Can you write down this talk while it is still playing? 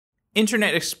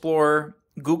Internet Explorer,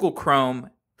 Google Chrome,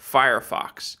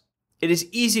 Firefox. It is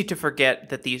easy to forget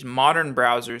that these modern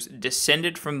browsers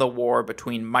descended from the war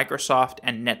between Microsoft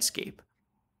and Netscape.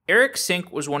 Eric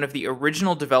Sink was one of the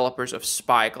original developers of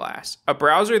Spyglass, a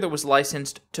browser that was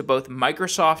licensed to both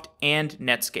Microsoft and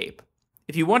Netscape.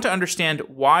 If you want to understand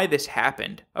why this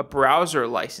happened, a browser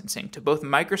licensing to both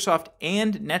Microsoft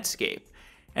and Netscape,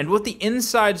 and what the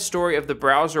inside story of the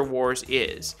browser wars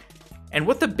is, and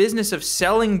what the business of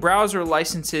selling browser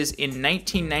licenses in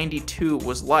 1992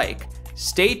 was like,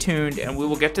 stay tuned and we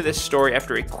will get to this story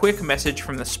after a quick message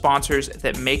from the sponsors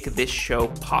that make this show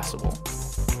possible.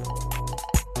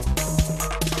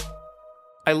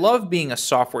 I love being a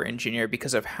software engineer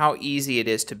because of how easy it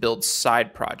is to build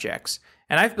side projects,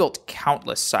 and I've built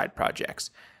countless side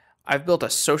projects. I've built a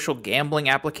social gambling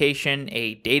application,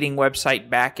 a dating website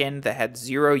backend that had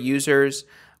 0 users,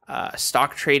 a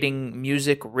stock trading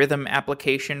music rhythm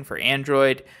application for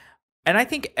Android, and I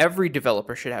think every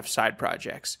developer should have side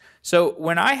projects. So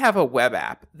when I have a web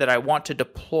app that I want to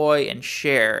deploy and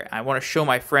share, I want to show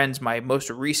my friends my most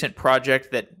recent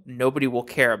project that nobody will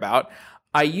care about,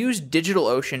 I use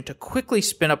DigitalOcean to quickly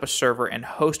spin up a server and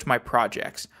host my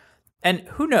projects. And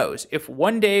who knows, if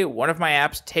one day one of my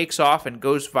apps takes off and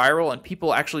goes viral and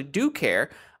people actually do care,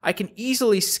 I can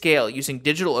easily scale using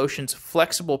DigitalOcean's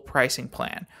flexible pricing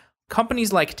plan.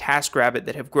 Companies like TaskRabbit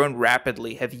that have grown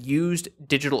rapidly have used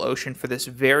DigitalOcean for this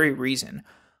very reason.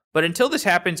 But until this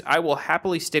happens, I will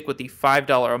happily stick with the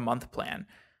 $5 a month plan.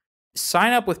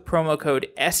 Sign up with promo code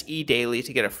SEDaily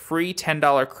to get a free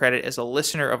 $10 credit as a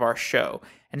listener of our show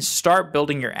and start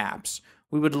building your apps.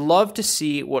 We would love to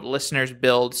see what listeners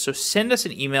build, so send us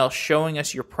an email showing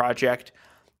us your project.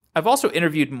 I've also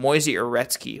interviewed Moisey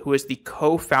Uretsky, who is the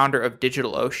co-founder of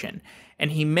DigitalOcean,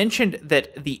 and he mentioned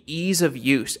that the ease of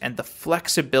use and the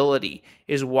flexibility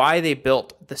is why they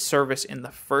built the service in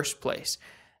the first place.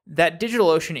 That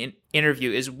DigitalOcean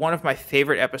interview is one of my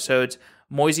favorite episodes.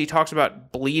 Moisey talks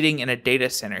about bleeding in a data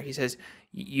center. He says,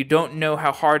 you don't know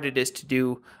how hard it is to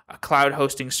do a cloud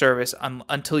hosting service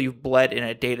until you've bled in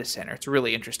a data center. It's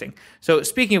really interesting. So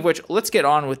speaking of which, let's get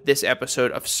on with this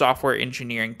episode of Software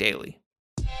Engineering Daily.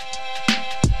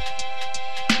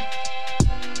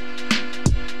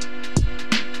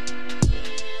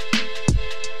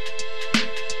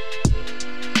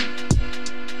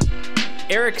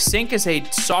 Eric Sink is a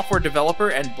software developer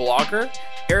and blogger.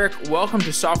 Eric, welcome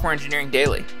to Software Engineering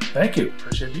Daily. Thank you.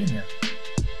 Appreciate being here.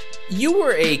 You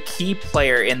were a key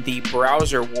player in the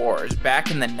browser wars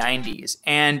back in the 90s,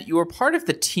 and you were part of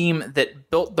the team that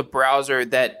built the browser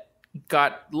that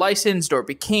got licensed or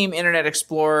became Internet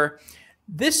Explorer.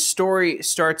 This story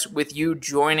starts with you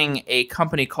joining a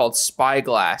company called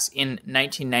Spyglass in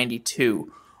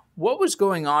 1992. What was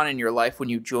going on in your life when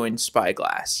you joined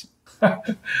Spyglass?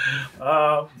 That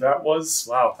was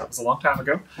a long time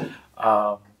ago.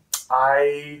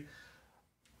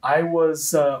 I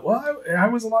was I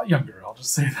was a lot younger. I'll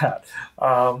just say that.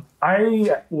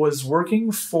 I was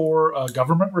working for a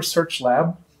government research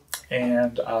lab,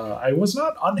 and I was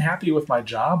not unhappy with my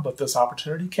job, but this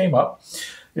opportunity came up.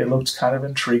 It looked kind of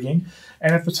intriguing,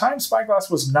 and at the time,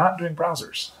 Spyglass was not doing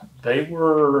browsers. They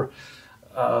were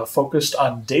focused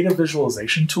on data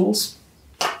visualization tools.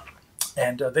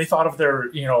 And they thought of their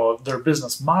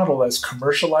business model as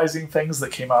commercializing things that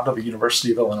came out of the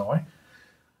University of Illinois.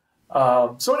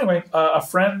 So anyway, a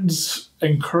friend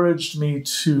encouraged me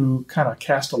to kind of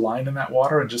cast a line in that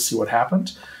water and just see what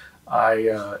happened.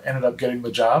 I ended up getting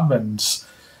the job and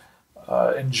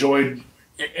enjoyed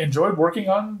working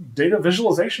on data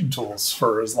visualization tools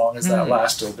for as long as that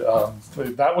lasted.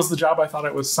 That was the job I thought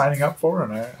I was signing up for,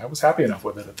 and I was happy enough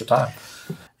with it at the time.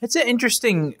 It's an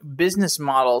interesting business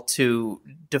model to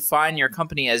define your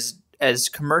company as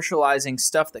commercializing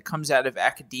stuff that comes out of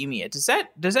academia. Does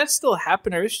that still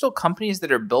happen? Are there still companies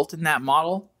that are built in that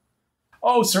model?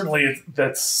 Oh, certainly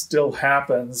that still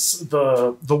happens.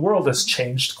 The world has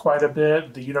changed quite a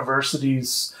bit. The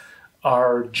universities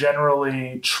are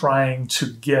generally trying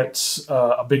to get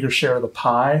a bigger share of the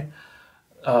pie.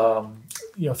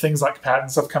 Things like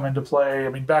patents have come into play. I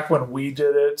mean, back when we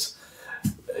did it,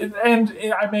 and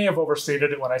I may have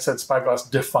overstated it when I said Spyglass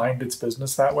defined its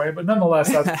business that way, but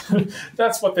nonetheless,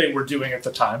 that's what they were doing at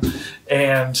the time.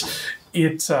 And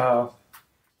it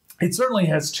certainly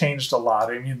has changed a lot.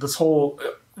 I mean, this whole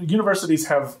universities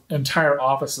have entire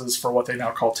offices for what they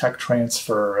now call tech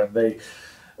transfer, and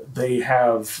they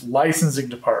have licensing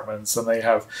departments, and they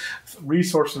have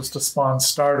resources to spawn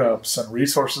startups and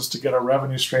resources to get a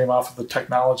revenue stream off of the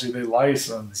technology they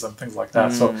license and things like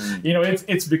that. So,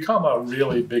 it's become a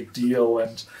really big deal,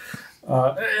 and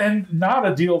not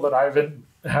a deal that I've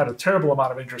had a terrible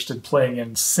amount of interest in playing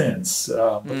in since.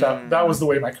 But that was the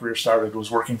way my career started, was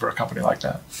working for a company like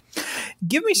that.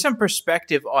 Give me some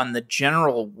perspective on the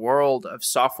general world of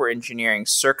software engineering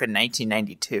circa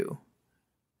 1992.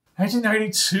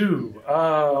 1992.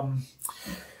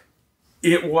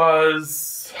 It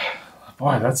was...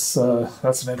 Boy, that's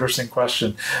an interesting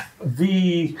question.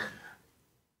 The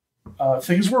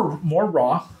things were more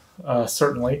raw,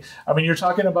 certainly. I mean, you're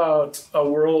talking about a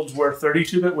world where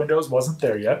 32-bit Windows wasn't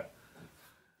there yet.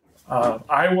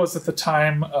 I was at the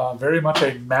time very much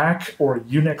a Mac or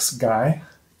Unix guy,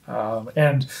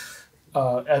 and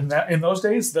that in those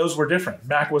days, those were different.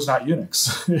 Mac was not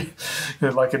Unix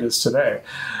like it is today.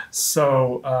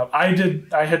 So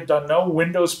I had done no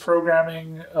Windows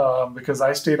programming because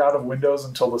I stayed out of Windows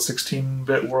until the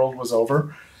 16-bit world was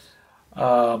over.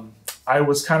 I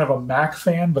was kind of a Mac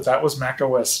fan, but that was Mac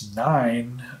OS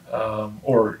 9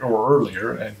 or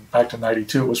earlier, and back to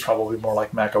 92, it was probably more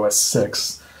like Mac OS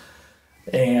 6.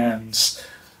 And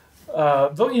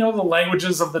the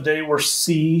languages of the day were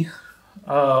C.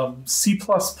 C++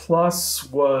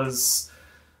 was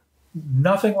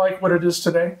nothing like what it is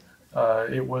today.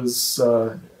 It was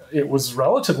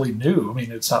relatively new. I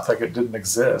mean, it's not like it didn't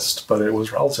exist, but it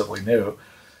was relatively new.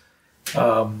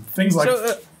 Things like...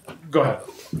 go ahead.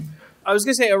 I was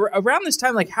going to say, around this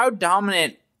time, like, how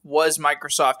dominant was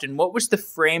Microsoft, and what was the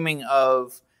framing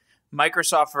of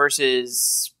Microsoft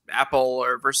versus Apple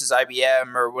or versus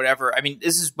IBM or whatever? I mean,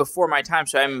 this is before my time,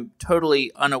 so I'm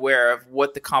totally unaware of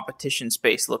what the competition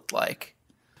space looked like.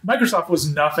 Microsoft was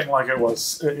nothing like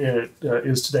it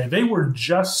is today. They were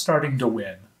just starting to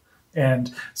win.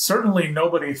 And certainly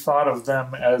nobody thought of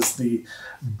them as the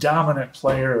dominant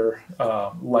player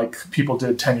like people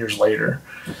did 10 years later.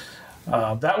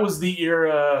 That was the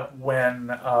era when,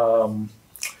 well,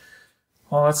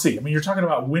 let's see. I mean, you're talking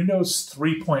about Windows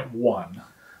 3.1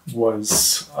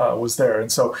 was there.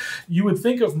 And so you would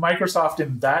think of Microsoft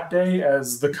in that day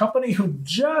as the company who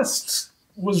just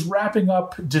was wrapping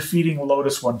up defeating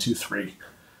Lotus 1-2-3.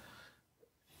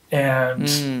 And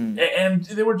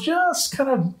they were just kind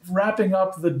of wrapping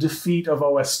up the defeat of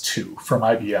OS 2 from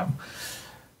IBM.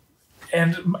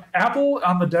 And Apple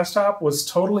on the desktop was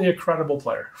totally a credible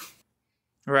player.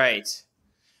 Right.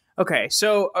 Okay,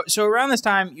 so around this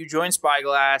time, you joined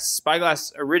Spyglass.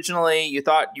 Spyglass, originally, you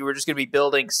thought you were just going to be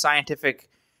building scientific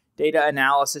data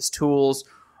analysis tools.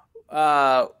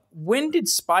 When did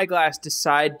Spyglass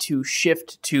decide to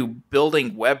shift to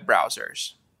building web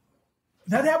browsers?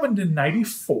 That happened in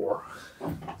 '94,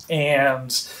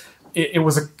 and it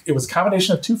was a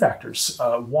combination of two factors.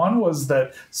 One was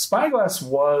that Spyglass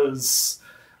was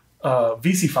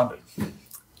VC funded.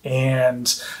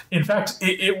 And in fact,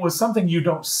 it was something you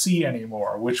don't see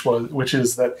anymore, which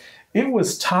is that it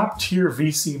was top tier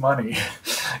VC money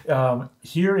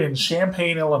here in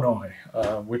Champaign, Illinois,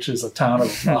 which is a town of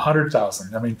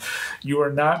 100,000. I mean, you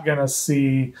are not going to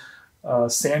see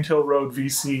Sand Hill Road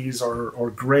VCs or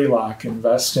Greylock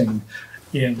investing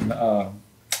in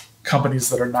companies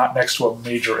that are not next to a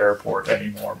major airport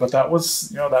anymore. But that was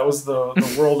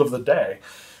the world of the day.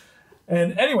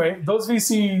 And anyway, those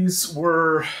VCs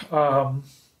were,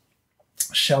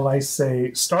 shall I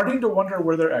say, starting to wonder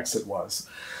where their exit was.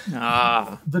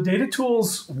 The data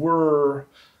tools were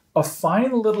a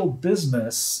fine little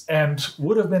business and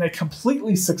would have been a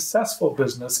completely successful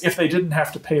business if they didn't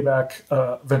have to pay back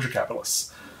venture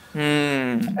capitalists.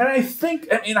 And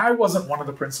I wasn't one of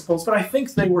the principals, but I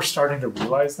think they were starting to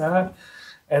realize that.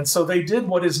 And so they did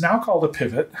what is now called a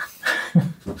pivot.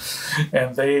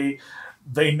 And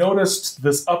they noticed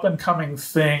this up-and-coming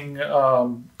thing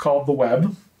called the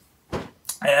web,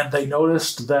 and they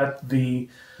noticed that the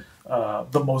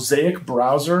Mosaic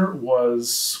browser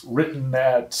was written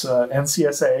at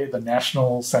NCSA, the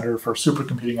National Center for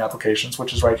Supercomputing Applications,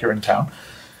 which is right here in town.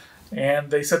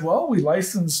 And they said, well, we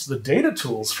licensed the data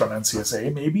tools from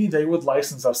NCSA. Maybe they would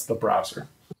license us the browser.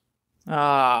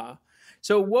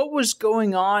 So what was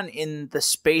going on in the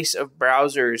space of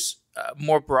browsers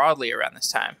more broadly around this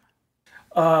time?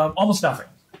 Almost nothing.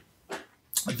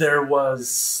 There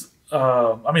was,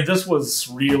 this was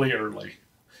really early.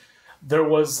 There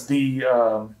was the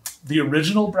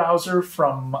original browser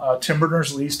from Tim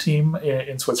Berners-Lee's team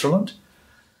in Switzerland,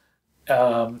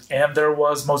 and there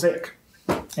was Mosaic.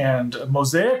 And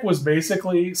Mosaic was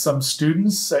basically some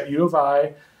students at U of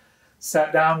I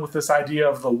sat down with this idea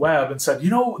of the web and said,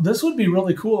 this would be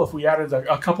really cool if we added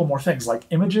a couple more things like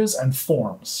images and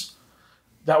forms.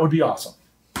 That would be awesome.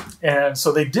 And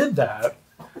so they did that,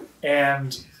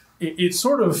 and it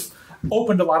sort of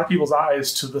opened a lot of people's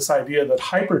eyes to this idea that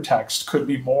hypertext could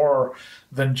be more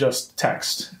than just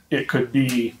text. It could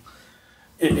be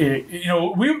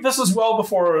this is well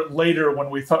before later when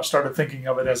we started thinking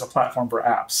of it as a platform for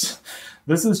apps.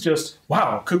 This is just,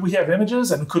 wow, could we have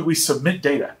images and could we submit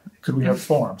data? Could we have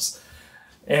forms?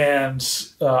 And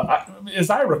as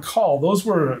I recall, those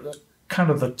were kind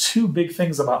of the two big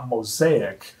things about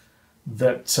Mosaic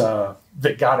that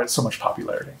got it so much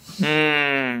popularity.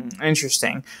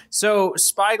 Interesting. So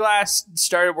Spyglass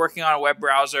started working on a web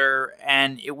browser,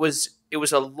 and it was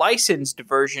a licensed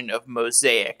version of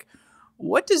Mosaic.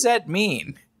 What does that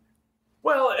mean?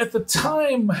 Well, at the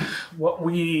time,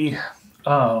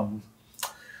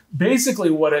 basically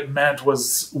what it meant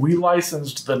was we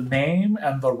licensed the name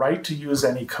and the right to use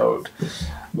any code.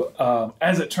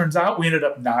 As it turns out, we ended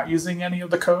up not using any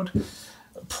of the code,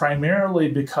 primarily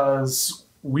because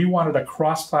we wanted a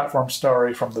cross-platform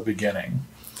story from the beginning.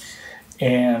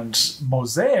 And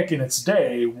Mosaic in its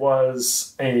day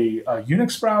was a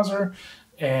Unix browser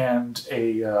and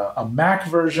a Mac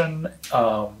version,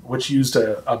 which used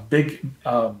a big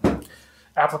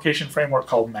application framework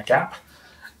called NetApp.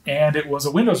 And it was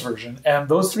a Windows version, and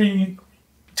those three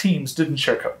teams didn't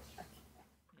share code.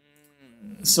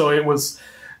 So it was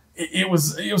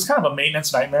kind of a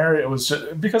maintenance nightmare. It was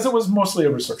just, because it was mostly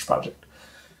a research project.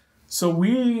 So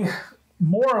we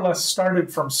more or less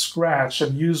started from scratch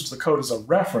and used the code as a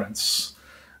reference,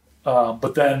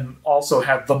 but then also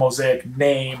had the Mosaic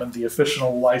name and the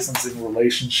official licensing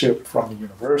relationship from the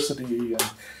university.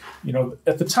 And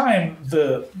at the time,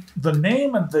 the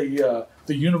name and the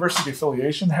university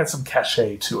affiliation had some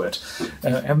cachet to it,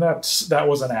 and that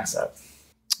was an asset.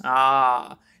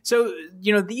 So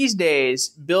these days,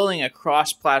 building a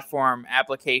cross-platform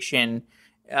application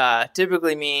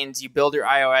typically means you build your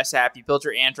iOS app, you build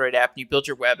your Android app, and you build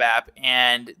your web app,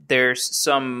 and there's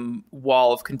some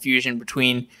wall of confusion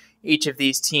between each of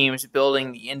these teams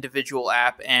building the individual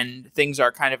app, and things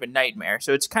are kind of a nightmare.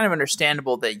 So it's kind of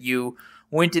understandable that you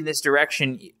went in this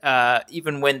direction,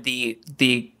 even when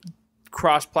the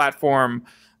cross-platform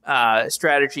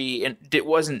strategy and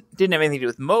didn't have anything to do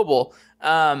with mobile.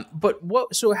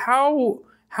 So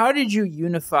how did you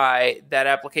unify that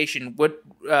application?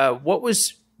 What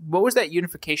was that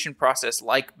unification process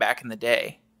like back in the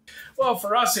day? Well,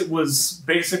 for us, it was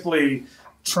basically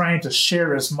trying to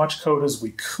share as much code as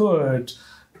we could,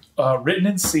 written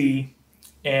in C,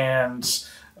 and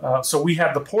so we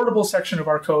had the portable section of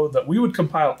our code that we would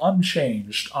compile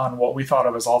unchanged on what we thought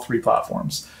of as all three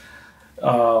platforms.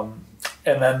 And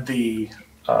then the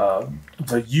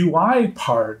UI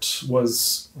part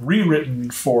was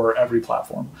rewritten for every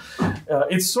platform.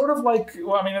 It's sort of like,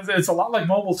 it's a lot like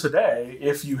mobile today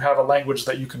if you have a language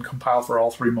that you can compile for all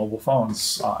three mobile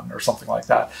phones on or something like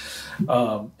that.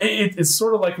 It's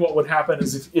sort of like what would happen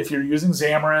is if you're using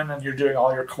Xamarin and you're doing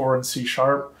all your core in C#,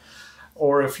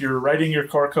 or if you're writing your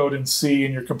core code in C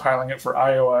and you're compiling it for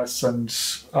iOS and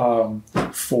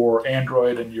for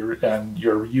Android, and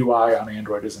your UI on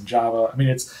Android is in Java.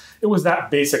 It was that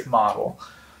basic model.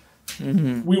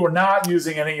 Mm-hmm. We were not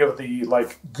using any of the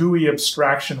GUI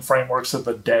abstraction frameworks of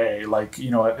the day.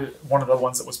 One of the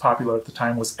ones that was popular at the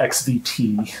time was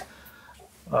XVT.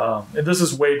 And this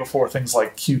is way before things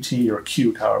like Qt or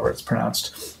Qt, however it's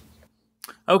pronounced.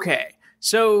 Okay,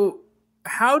 so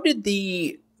how did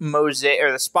the Mosaic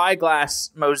or the Spyglass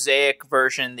Mosaic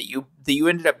version that you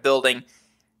ended up building,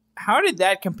 how did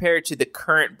that compare to the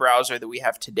current browser that we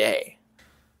have today?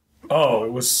 Oh,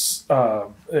 it was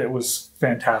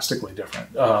fantastically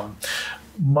different.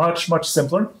 Much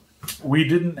simpler. We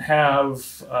didn't have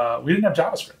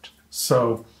JavaScript,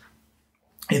 so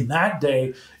in that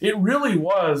day, it really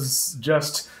was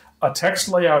just a text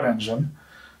layout engine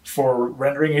for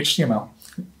rendering HTML.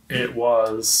 It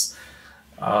was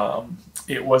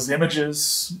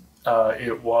images.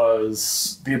 It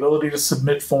was the ability to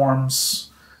submit forms.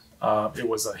 It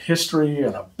was a history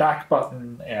and a back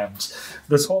button, and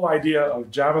this whole idea of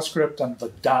JavaScript and the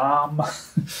DOM.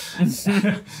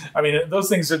 Those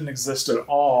things didn't exist at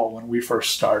all when we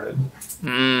first started.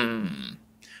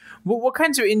 Well, what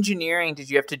kinds of engineering did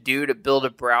you have to do to build a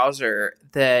browser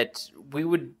that we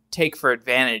would take for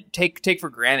granted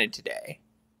today?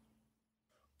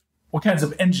 What kinds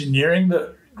of engineering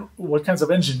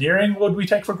would we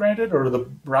take for granted, or the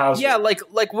browser? Yeah,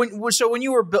 when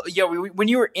you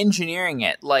were engineering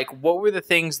it, what were the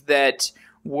things that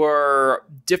were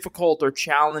difficult or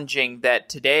challenging that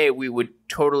today we would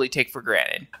totally take for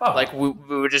granted? We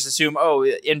would just assume,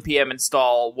 npm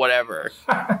install whatever.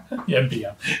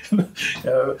 npm.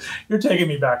 You're taking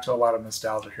me back to a lot of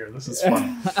nostalgia here. This is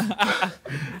fun.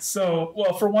 So,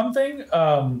 well, for one thing,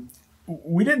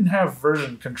 we didn't have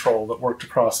version control that worked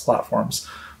across platforms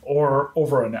or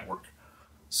over a network.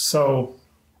 So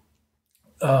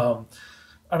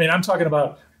I mean, I'm talking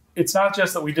about, it's not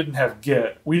just that we didn't have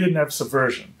Git, we didn't have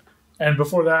Subversion. And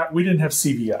before that, we didn't have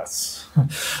CVS.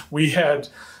 We had,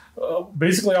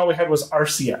 basically all we had was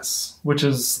RCS, which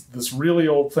is this really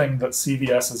old thing that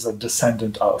CVS is a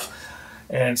descendant of.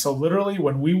 And so literally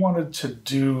when we wanted to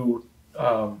do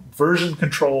version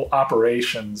control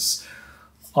operations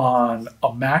on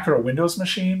a Mac or a Windows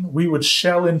machine, we would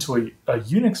shell into a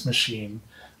Unix machine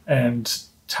and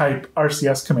type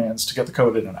RCS commands to get the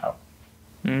code in and out.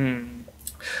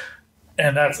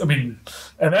 And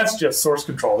that's just source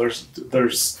control.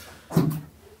 There's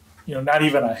not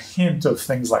even a hint of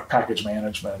things like package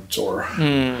management or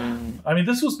I mean,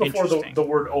 this was before the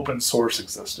word open source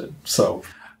existed. So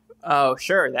oh,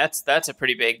 sure. That's a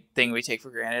pretty big thing we take for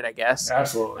granted, I guess.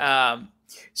 Absolutely.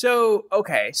 So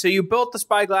you built the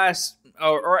Spyglass,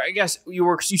 or I guess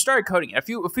you started coding it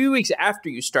a few weeks after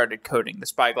you started coding the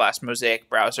Spyglass Mosaic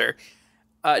browser.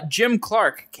 Jim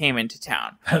Clark came into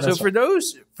town. So for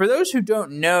those who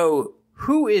don't know,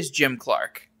 who is Jim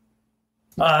Clark?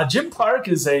 Jim Clark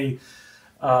is a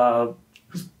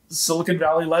Silicon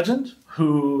Valley legend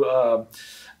who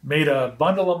made a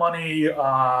bundle of money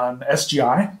on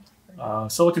SGI,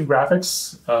 Silicon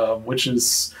Graphics, which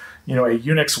is a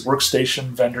Unix workstation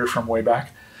vendor from way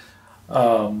back.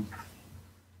 And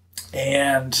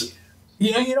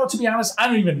to be honest, I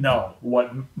don't even know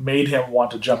what made him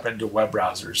want to jump into web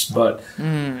browsers. But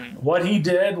what he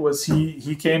did was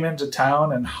he came into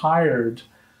town and hired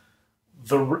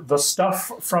the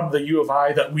stuff from the U of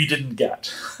I that we didn't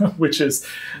get, which is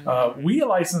we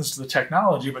licensed the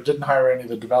technology but didn't hire any of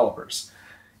the developers.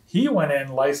 He went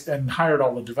in and hired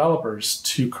all the developers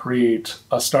to create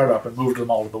a startup and moved them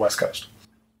all to the West Coast.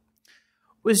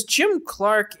 Was Jim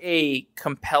Clark a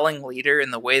compelling leader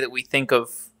in the way that we think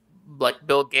of like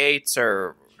Bill Gates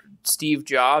or Steve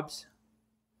Jobs?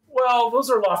 Well, those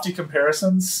are lofty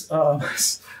comparisons.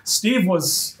 Steve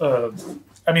was,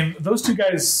 those two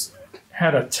guys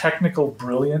had a technical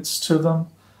brilliance to them,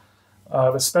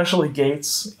 especially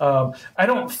Gates. I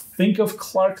don't think of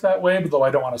Clark that way, though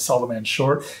I don't want to sell the man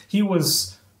short. He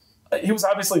was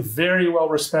obviously very well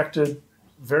respected,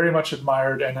 very much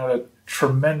admired, and had a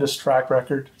tremendous track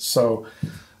record. So,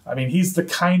 he's the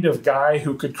kind of guy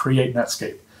who could create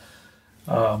Netscape.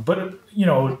 But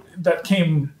that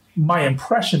came, my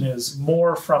impression is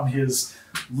more from his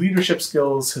leadership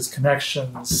skills, his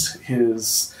connections,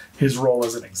 his role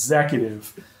as an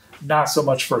executive, not so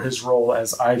much for his role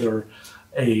as either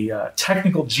a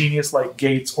technical genius like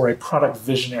Gates or a product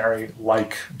visionary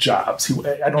like Jobs.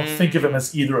 I don't think of him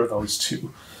as either of those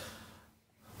two.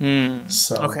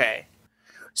 Okay.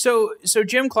 So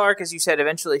Jim Clark, as you said,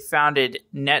 eventually founded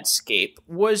Netscape.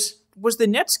 Was the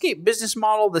Netscape business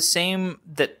model the same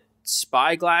that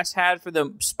Spyglass had for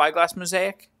the Spyglass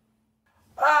Mosaic?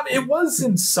 It was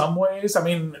in some ways.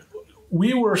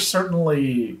 We were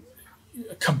certainly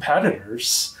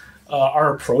competitors.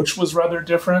 Our approach was rather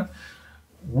different.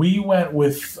 We went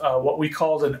with what we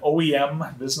called an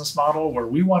OEM business model, where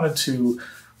we wanted to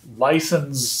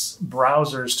license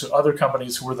browsers to other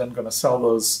companies who were then going to sell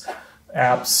those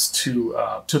apps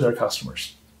to their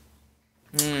customers.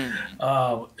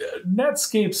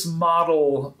 Netscape's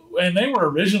model, and they were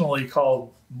originally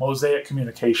called Mosaic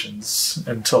Communications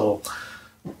until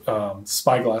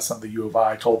Spyglass and the U of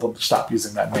I told them to stop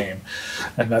using that name,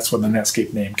 and that's when the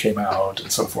Netscape name came out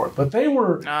and so forth. But they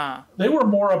were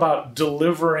more about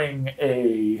delivering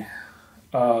a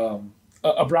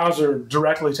browser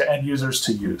directly to end users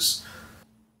to use.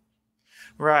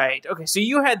 Right. Okay. So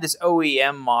you had this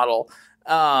OEM model.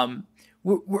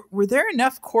 Were there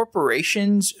enough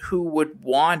corporations who would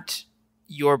want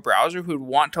your browser, who would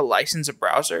want to license a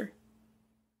browser?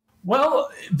 Well,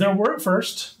 there were at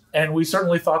first, and we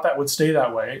certainly thought that would stay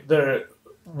that way.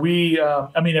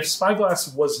 If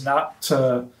Spyglass was not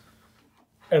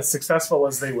as successful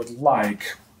as they would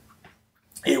like,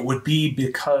 it would be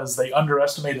because they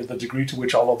underestimated the degree to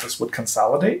which all of this would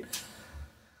consolidate.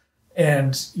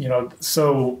 And,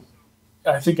 so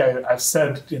I think I've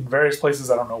said in various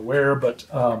places, I don't know where, but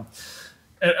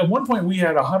at one point we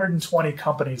had 120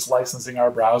 companies licensing our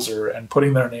browser and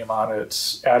putting their name on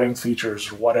it, adding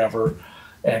features or whatever,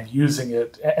 and using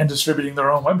it and distributing their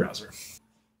own web browser.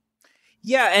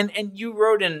 Yeah, and you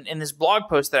wrote in this blog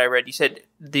post that I read, you said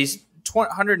these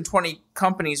 120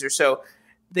 companies or so,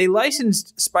 they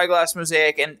licensed Spyglass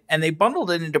Mosaic and they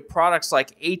bundled it into products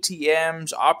like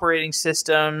ATMs, operating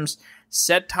systems,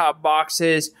 set-top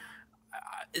boxes.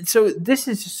 So this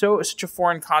is such a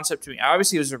foreign concept to me.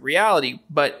 Obviously, it was a reality,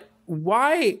 but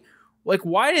why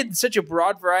did such a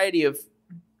broad variety of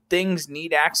things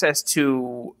need access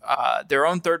to their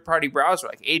own third-party browser,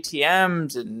 like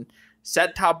ATMs and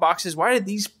set-top boxes. Why did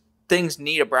these things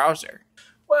need a browser?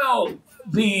 Well,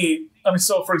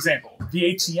 so for example, the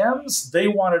ATMs, they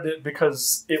wanted it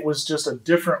because it was just a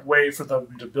different way for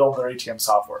them to build their ATM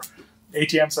software.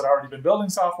 ATMs had already been building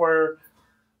software.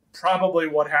 Probably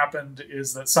what happened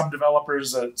is that some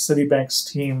developers at Citibank's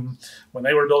team, when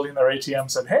they were building their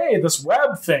ATM, said, hey, this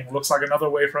web thing looks like another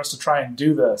way for us to try and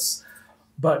do this.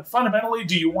 But fundamentally,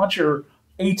 do you want your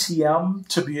ATM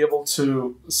to be able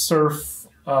to surf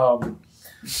any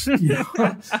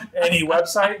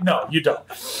website? No, you don't.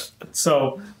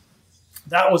 So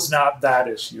that was not that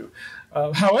issue.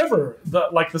 However,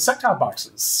 the set-top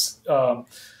boxes,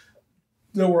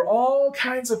 there were all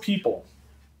kinds of people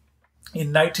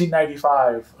in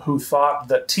 1995 who thought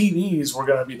that TVs were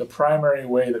going to be the primary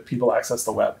way that people access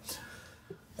the web.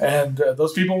 And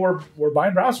those people were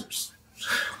buying browsers.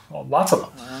 Well, lots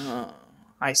of them.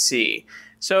 I see.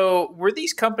 So were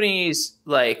these companies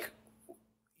like,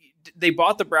 they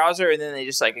bought the browser and then they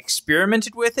just like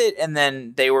experimented with it and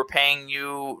then they were paying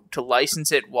you to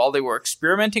license it while they were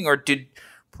experimenting? Or did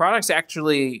products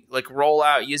actually like roll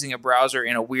out using a browser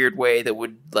in a weird way that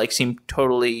would like seem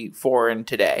totally foreign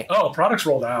today? Oh, products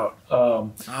rolled out.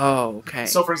 Okay.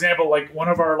 So for example, like one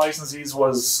of our licensees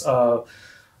was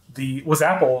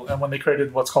Apple, and when they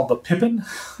created what's called the Pippin.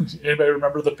 Anybody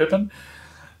remember the Pippin?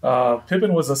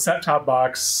 Pippin was a set-top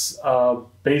box.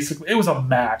 Basically, it was a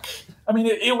Mac. I mean,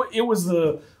 it was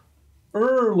the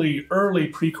early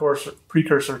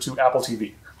precursor to Apple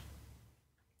TV.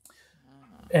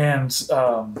 And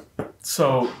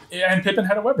and Pippin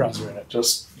had a web browser in it,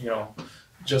 just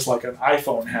like an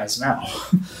iPhone has now.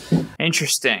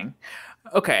 Interesting.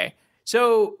 Okay.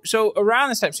 So around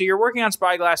this time, so you're working on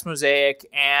Spyglass Mosaic,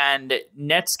 and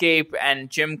Netscape and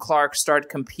Jim Clark start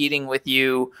competing with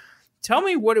you. Tell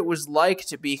me what it was like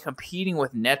to be competing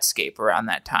with Netscape around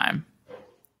that time.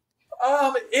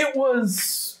 It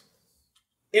was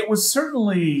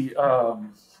certainly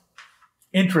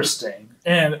interesting,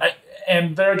 and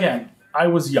there again, I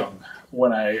was young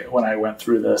when I went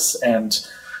through this, and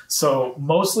so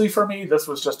mostly for me, this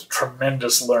was just a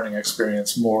tremendous learning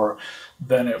experience more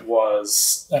than it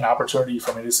was an opportunity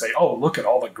for me to say, "Oh, look at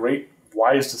all the great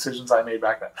wise decisions I made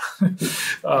back then."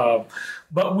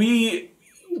 But we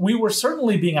were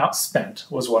certainly being outspent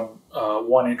was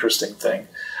one interesting thing,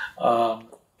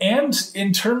 and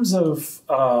in terms of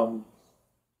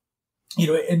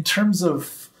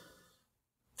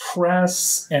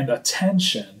press and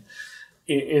attention,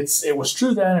 it was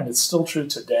true then, and it's still true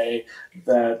today,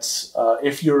 that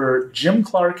if you're Jim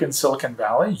Clark in Silicon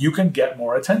Valley, you can get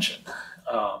more attention,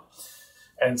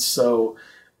 and so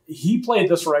he played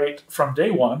this right from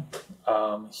day one.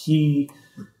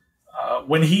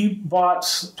 When he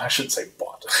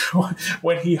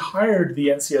when he hired the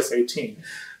NCSA team,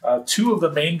 two of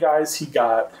the main guys he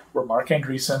got were Mark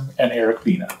Andreessen and Eric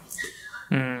Bina.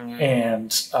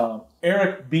 And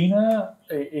Eric Bina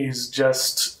is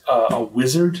just a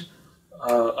wizard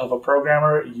of a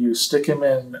programmer. You stick him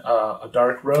in a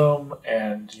dark room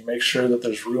and you make sure that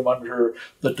there's room under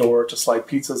the door to slide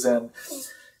pizzas in.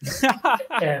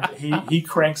 And he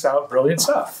cranks out brilliant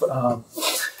stuff.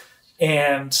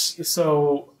 And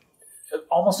so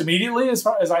almost immediately, as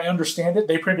far as I understand it,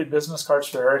 they printed business cards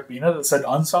for Eric Bina that said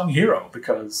unsung hero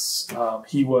because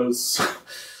he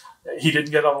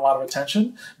didn't get a lot of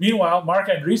attention. Meanwhile, Mark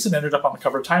Andreessen ended up on the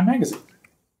cover of Time magazine.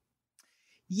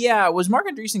 Yeah, was Mark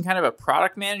Andreessen kind of a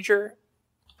product manager?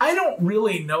 I don't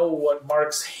really know what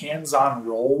Mark's hands-on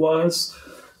role was.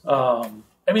 I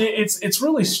mean, it's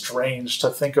really strange to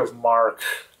think of Mark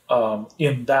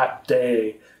in that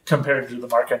day compared to the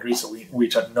Mark Andreessen we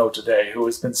know today, who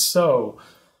has been so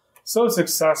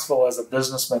successful as a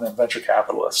businessman and venture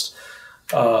capitalist.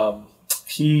 Mark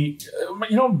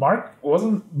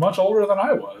wasn't much older than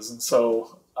I was, and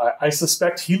so I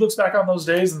suspect he looks back on those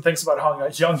days and thinks about how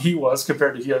young he was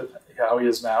compared to how he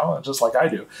is now, just like I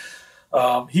do.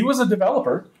 He was a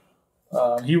developer.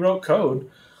 He wrote code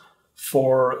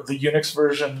for the Unix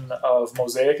version of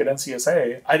Mosaic at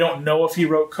NCSA. I don't know if he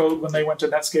wrote code when they went to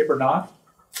Netscape or not.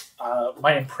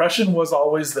 My impression was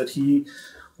always that he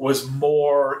was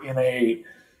more in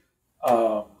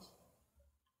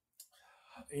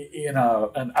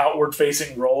an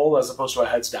outward-facing role as opposed to a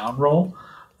heads-down role.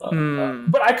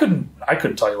 But I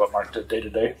couldn't tell you what Mark did day to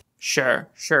day. Sure,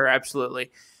 absolutely.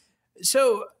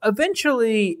 So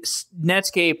eventually,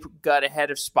 Netscape got ahead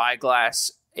of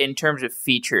Spyglass in terms of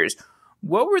features.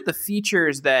 What were the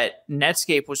features that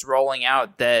Netscape was rolling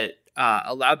out that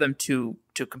allowed them to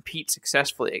compete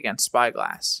successfully against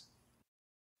Spyglass?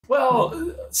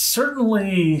 Well,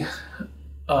 certainly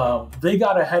they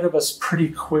got ahead of us pretty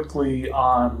quickly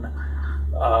on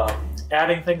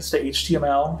adding things to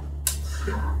HTML.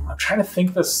 I'm trying to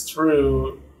think this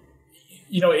through.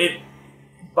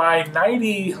 By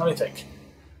 90, let me think.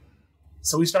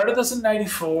 So we started this in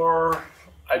 94.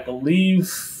 I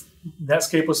believe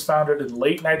Netscape was founded in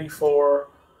late 94.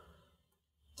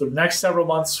 The next several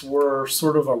months were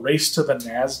sort of a race to the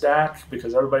NASDAQ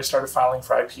because everybody started filing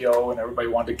for IPO and everybody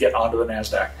wanted to get onto the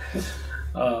NASDAQ.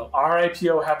 Our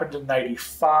IPO happened in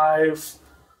 95.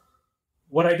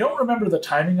 What I don't remember the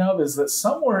timing of is that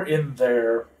somewhere in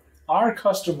there, our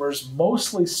customers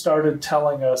mostly started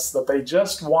telling us that they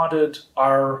just wanted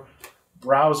our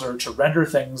browser to render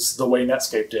things the way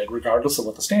Netscape did, regardless of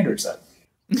what the standard said.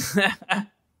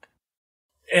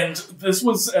 And this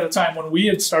was at a time when we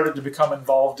had started to become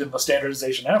involved in the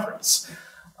standardization efforts.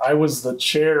 I was the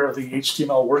chair of the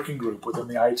HTML working group within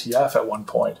the ITF at one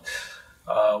point.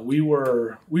 We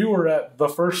were at the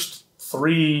first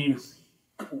 3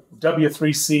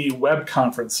 W3C web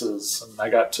conferences, and I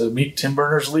got to meet Tim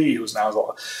Berners-Lee, who's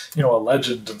now a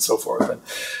legend and so forth. And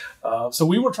so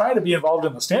we were trying to be involved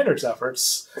in the standards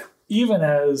efforts, even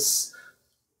as,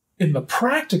 in the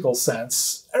practical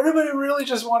sense, everybody really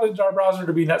just wanted our browser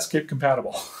to be Netscape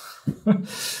compatible.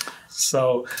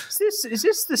 So, is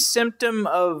this the symptom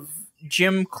of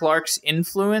Jim Clark's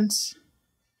influence?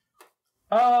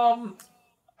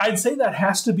 I'd say that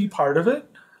has to be part of it,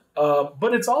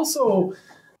 but it's also.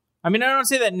 I mean, I don't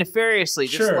say that nefariously.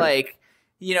 Just sure.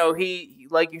 He,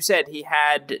 like you said, he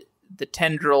had the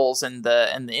tendrils and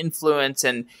the influence,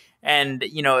 and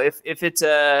if it's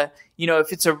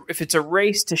a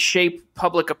race to shape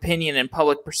public opinion and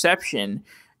public perception,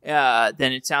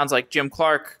 then it sounds like Jim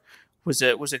Clark was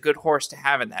a good horse to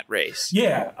have in that race.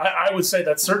 Yeah, I would say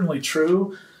that's certainly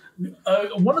true.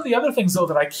 One of the other things, though,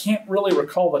 that I can't really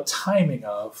recall the timing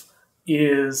of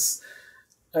is,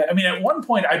 I mean, at one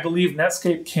point, I believe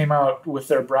Netscape came out with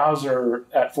their browser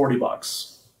at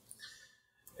 $40.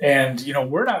 And,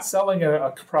 we're not selling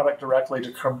a product directly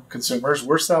to consumers.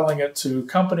 We're selling it to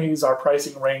companies. Our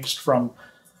pricing ranged from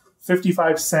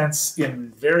 55 cents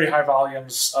in very high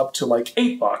volumes up to like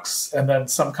 $8. And then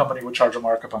some company would charge a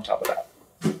markup on top of that.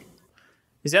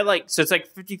 Is that so it's like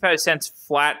 55 cents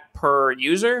flat per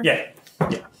user? Yeah.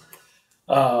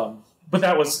 But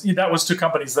that was to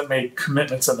companies that made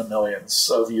commitments in the millions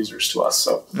of users to us.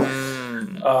 So,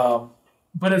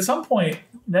 but at some point,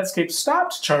 Netscape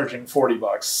stopped charging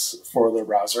 $40 for their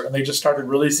browser, and they just started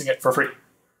releasing it for free.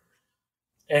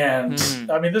 And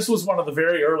I mean, this was one of the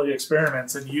very early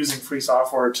experiments in using free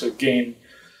software to gain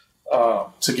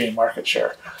market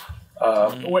share.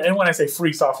 And when I say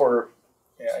free software,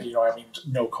 I mean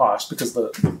no cost, because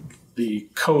the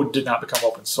code did not become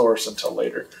open source until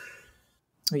later.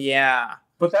 Yeah.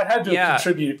 But that had to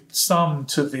contribute some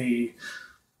to the,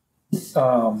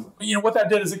 what that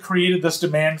did is it created this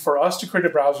demand for us to create a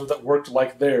browser that worked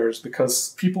like theirs,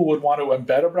 because people would want to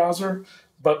embed a browser,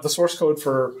 but the source code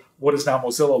for what is now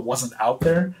Mozilla wasn't out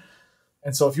there.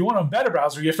 And so if you want to embed a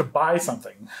browser, you have to buy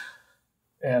something.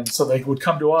 And so they would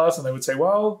come to us and they would say,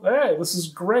 well, hey, this is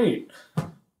great.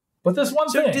 But this one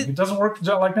thing, it doesn't work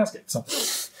like Netscape. So.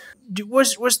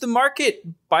 Was the market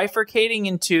bifurcating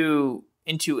into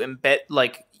embed,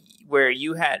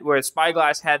 where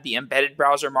Spyglass had the embedded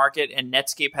browser market and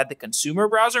Netscape had the consumer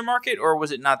browser market, or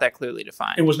was it not that clearly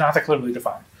defined? It was not that clearly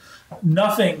defined.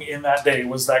 Nothing in that day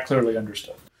was that clearly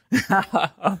understood.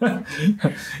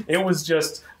 It was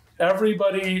just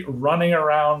everybody running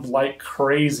around like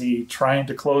crazy trying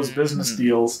to close business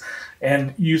deals.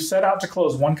 And you set out to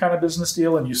close one kind of business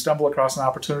deal and you stumble across an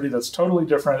opportunity that's totally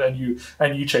different,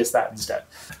 and you chase that instead.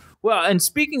 Well, and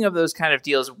speaking of those kind of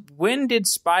deals, when did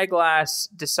Spyglass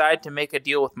decide to make a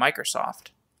deal with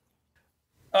Microsoft?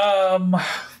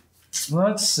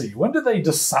 Let's see. When did they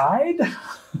decide?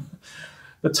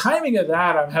 The timing of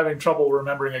that, I'm having trouble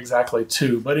remembering exactly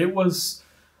too. But it was,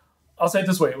 I'll say it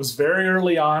this way, it was very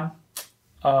early on.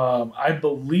 I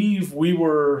believe we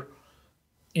were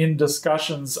in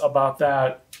discussions about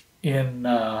that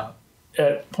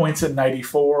at points in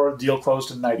 94, deal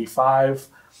closed in 95.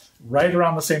 Right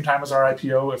around the same time as our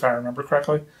IPO, if I remember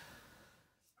correctly.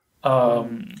 All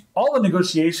the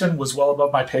negotiation was well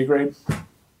above my pay grade.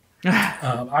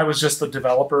 I was just the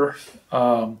developer.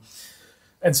 And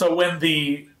so when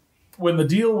the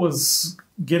deal was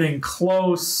getting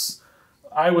close,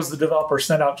 I was the developer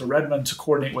sent out to Redmond to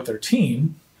coordinate with their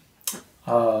team.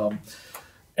 And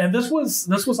this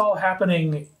was all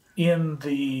happening in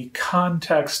the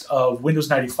context of Windows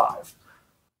 95.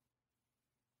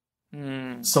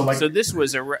 So this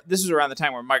was around the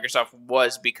time where Microsoft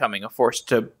was becoming a force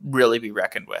to really be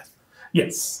reckoned with.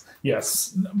 Yes.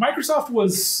 Microsoft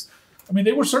was, I mean,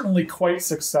 they were certainly quite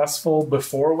successful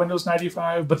before Windows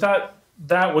 95, but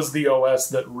that was the OS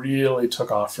that really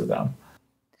took off for them.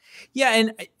 Yeah,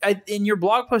 and in your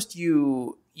blog post,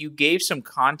 you gave some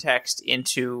context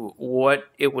into what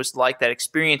it was like, that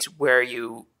experience where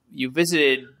you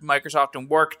visited Microsoft and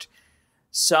worked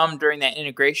some during that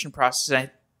integration process. And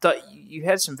I thought you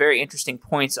had some very interesting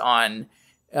points on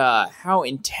how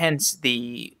intense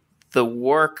the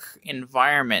work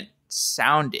environment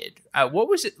sounded. What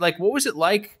was it like? What was it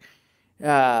like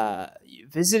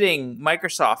visiting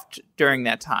Microsoft during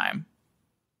that time?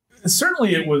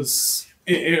 Certainly,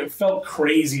 it felt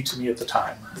crazy to me at the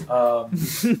time,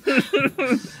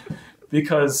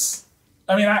 because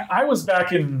I was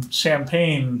back in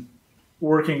Champaign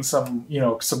working some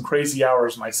crazy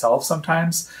hours myself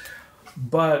sometimes,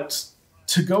 but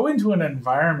to go into an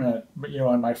environment,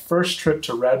 on my first trip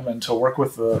to Redmond to work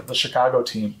with the Chicago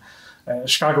team,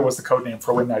 Chicago was the code name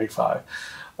for Win95.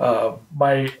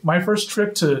 My first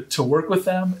trip to work with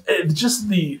them, just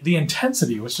the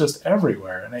intensity was just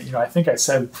everywhere. And I think I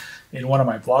said in one of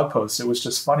my blog posts, it was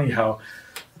just funny how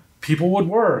people would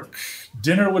work.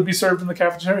 Dinner would be served in the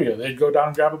cafeteria. They'd go down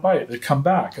and grab a bite. They'd come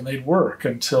back and they'd work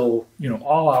until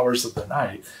all hours of the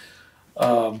night.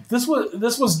 This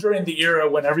was during the era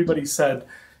when everybody said,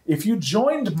 if you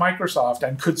joined Microsoft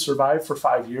and could survive for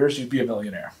 5 years, you'd be a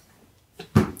millionaire.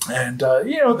 And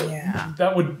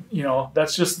that would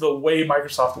that's just the way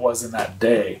Microsoft was in that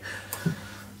day.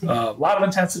 A lot of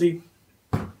intensity,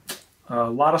 a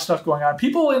lot of stuff going on.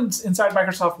 People inside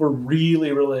Microsoft were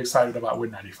really, really excited about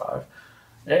Win95,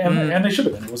 and they should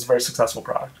have been. It was a very successful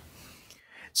product.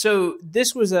 So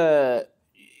this was it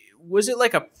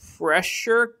like a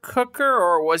pressure cooker,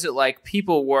 or was it like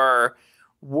people were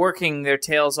working their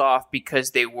tails off because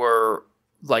they were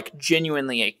like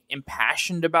genuinely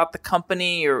impassioned about the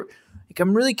company? Or like,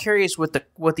 I'm really curious what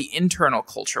the internal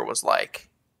culture was like.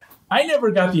 I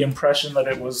never got the impression that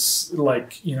it was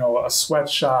like, a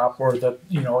sweatshop, or that,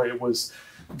 it was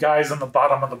guys on the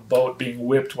bottom of the boat being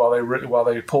whipped while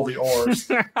they pull the oars.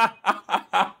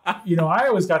 I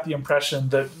always got the impression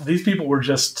that these people were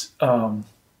just really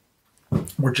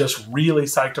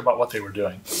psyched about what they were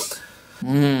doing.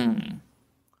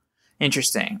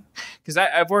 Interesting, because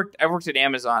I've worked at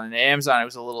Amazon, and at Amazon it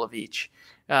was a little of each.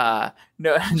 No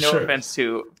sure. Offense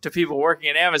to people working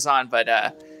at Amazon, but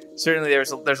certainly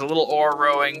there's a little oar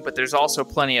rowing, but there's also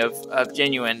plenty of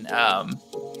genuine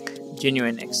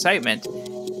excitement.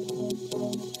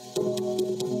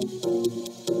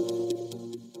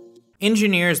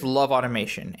 Engineers love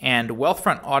automation, and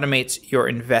Wealthfront automates your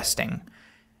investing.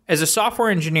 As a software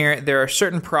engineer, there are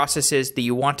certain processes that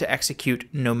you want to execute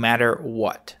no matter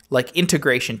what, like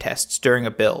integration tests during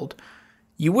a build.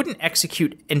 You wouldn't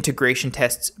execute integration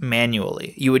tests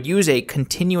manually. You would use a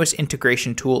continuous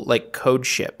integration tool like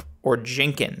CodeShip or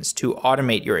Jenkins to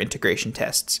automate your integration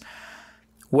tests.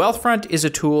 Wealthfront is a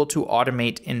tool to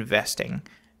automate investing.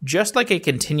 Just like a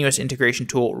continuous integration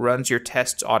tool runs your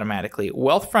tests automatically,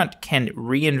 Wealthfront can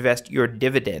reinvest your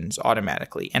dividends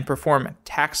automatically and perform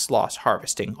tax loss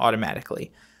harvesting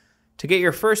automatically. To get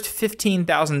your first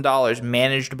 $15,000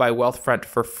 managed by Wealthfront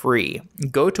for free,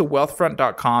 go to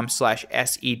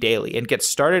wealthfront.com/SEDaily and get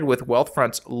started with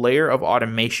Wealthfront's layer of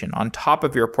automation on top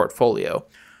of your portfolio.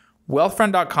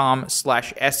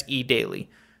 Wealthfront.com/SEDaily.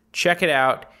 Check it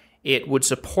out. It would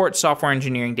support Software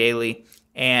Engineering Daily,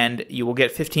 and you will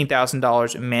get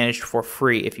 $15,000 managed for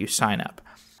free if you sign up.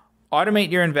 Automate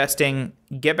your investing.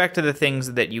 Get back to the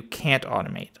things that you can't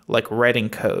automate, like writing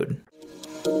code.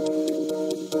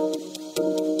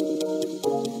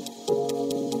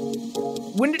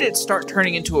 When did it start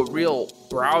turning into a real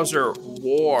browser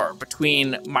war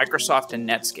between Microsoft and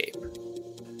Netscape?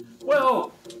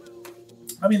 Well,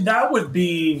 that would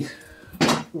be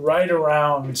right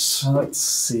around, let's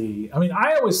see.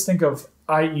 I always think of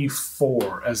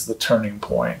IE4 as the turning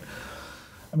point.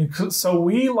 So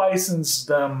we licensed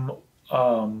them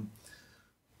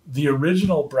the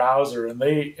original browser, and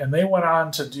they went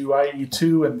on to do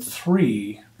IE2 and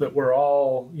 3 that were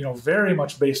all very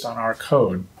much based on our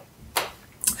code.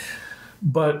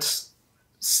 But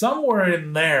somewhere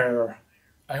in there,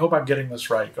 I hope I'm getting this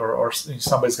right, or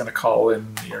somebody's going to call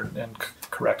in here and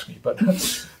correct me. But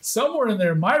somewhere in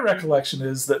there, my recollection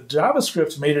is that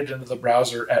JavaScript made it into the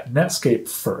browser at Netscape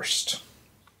first.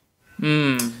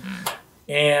 And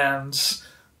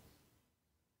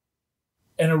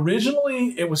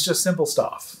originally, it was just simple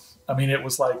stuff. It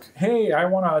was like, hey, I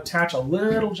want to attach a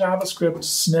little JavaScript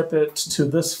snippet to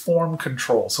this form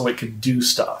control so it can do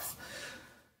stuff.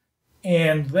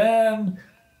 And then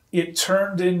it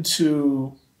turned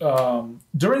into,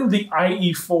 during the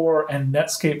IE4 and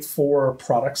Netscape 4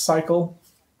 product cycle,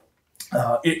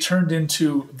 it turned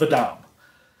into the DOM.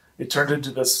 it turned into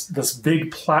this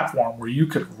big platform where you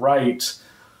could write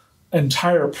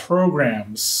entire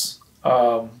programs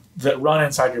that run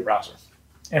inside your browser.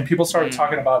 And people started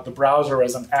talking about the browser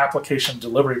as an application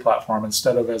delivery platform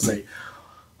instead of as a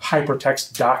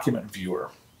hypertext document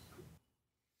viewer.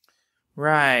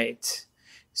 Right.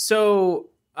 So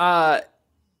as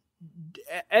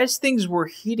things were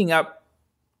heating up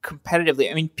competitively,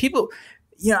 I mean, people,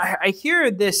 I hear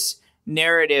this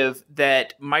narrative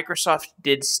that Microsoft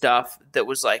did stuff that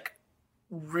was like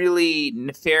really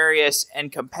nefarious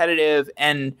and competitive,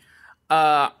 and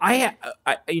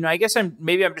I guess I'm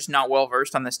just not well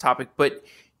versed on this topic, but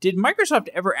did Microsoft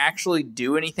ever actually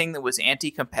do anything that was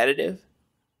anti-competitive?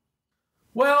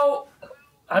 Well,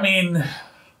 I mean,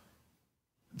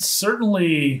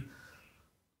 certainly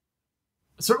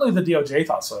the DOJ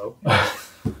thought so.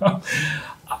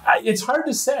 It's hard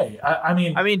to say. I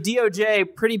mean,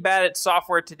 DOJ pretty bad at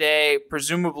software today,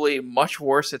 presumably much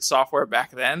worse at software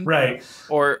back then, right?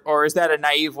 Or is that a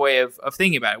naive way of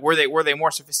thinking about it? Were they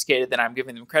more sophisticated than I'm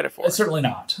giving them credit for? Certainly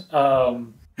not. There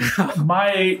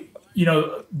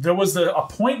was a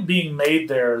point being made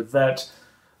there that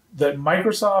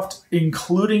Microsoft,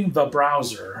 including the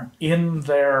browser in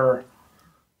their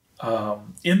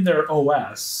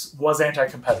OS, was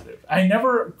anti-competitive. I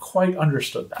never quite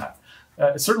understood that.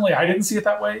 Certainly, I didn't see it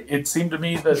that way. It seemed to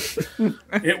me that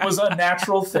it was a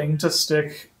natural thing to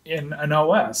stick in an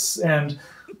OS. And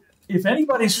if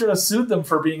anybody should have sued them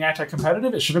for being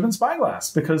anti-competitive, it should have been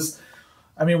Spyglass. Because,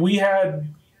 we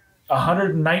had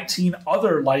 119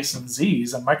 other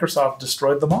licensees, and Microsoft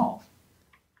destroyed them all.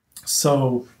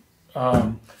 So,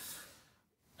 our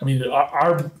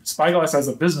Spyglass as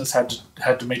a business had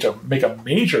to make a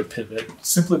major pivot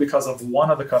simply because of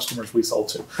one of the customers we sold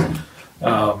to.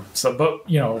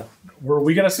 Were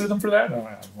we going to sue them for that? No,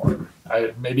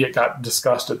 maybe it got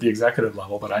discussed at the executive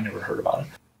level, but I never heard about it.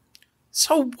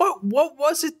 So what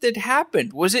was it that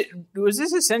happened? Was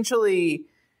this essentially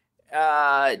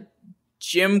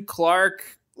Jim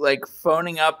Clark like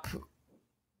phoning up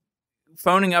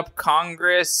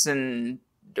Congress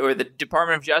or the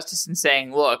Department of Justice and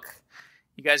saying, look,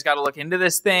 you guys got to look into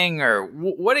this thing, or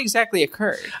what exactly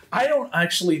occurred? I don't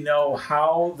actually know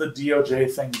how the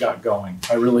DOJ thing got going.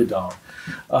 I really don't.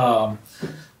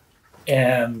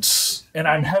 And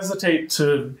I'm hesitate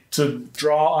to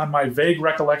draw on my vague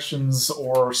recollections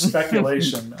or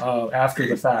speculation after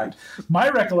the fact. My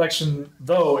recollection,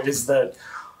 though, is that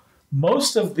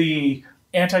most of the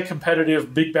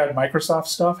anti-competitive big bad Microsoft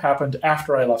stuff happened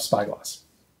after I left Spyglass.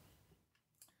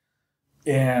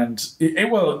 And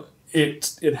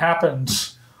it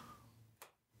happened.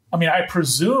 I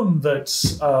presume that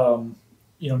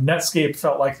Netscape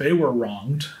felt like they were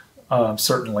wronged,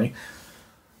 certainly,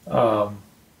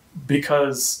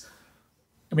 because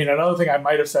another thing I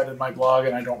might have said in my blog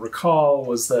and I don't recall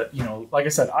was that like I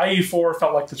said, IE4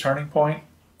 felt like the turning point,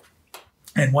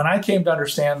 and when I came to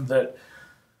understand that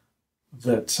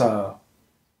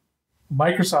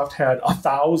Microsoft had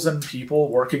 1,000 people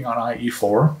working on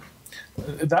IE4.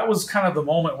 That was kind of the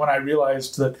moment when I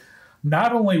realized that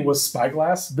not only was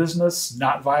Spyglass business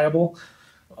not viable,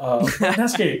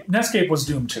 Netscape was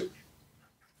doomed too.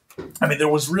 There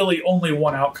was really only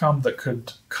one outcome that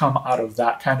could come out of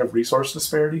that kind of resource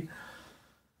disparity.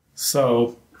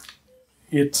 So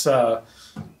it's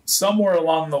somewhere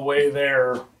along the way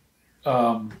there,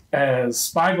 as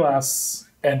Spyglass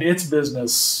and its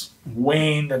business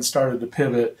waned and started to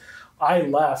pivot, I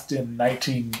left in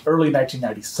early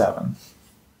 1997.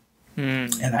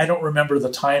 And I don't remember the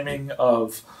timing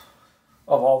of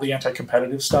all the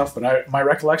anti-competitive stuff, but my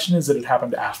recollection is that it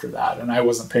happened after that, and I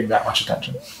wasn't paying that much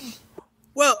attention.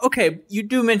 Well, okay, you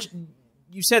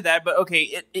said that, but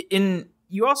okay,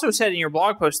 you also said in your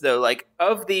blog post, though, like,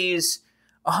 of these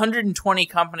 120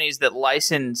 companies that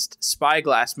licensed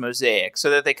Spyglass Mosaic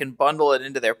so that they can bundle it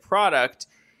into their product,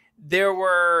 there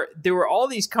were all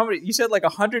these companies. You said like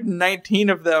 119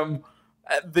 of them,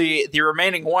 the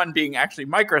remaining one being actually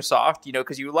Microsoft,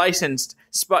 because you licensed,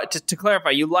 to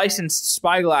clarify, you licensed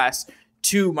Spyglass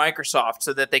to Microsoft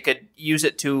so that they could use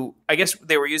it to, I guess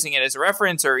they were using it as a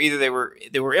reference, or either they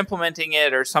were implementing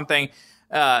it or something.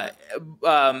 But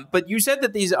you said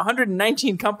that these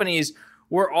 119 companies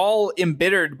were all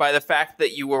embittered by the fact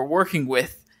that you were working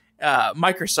with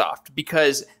Microsoft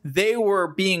because they were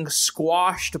being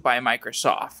squashed by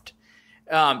Microsoft.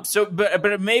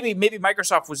 But maybe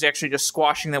Microsoft was actually just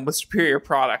squashing them with superior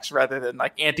products rather than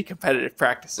like anti-competitive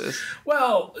practices.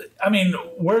 Well,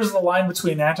 where's the line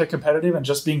between anti-competitive and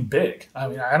just being big?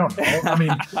 I don't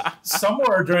know.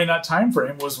 Somewhere during that time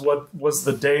frame was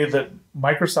the day that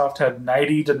Microsoft had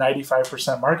 90 to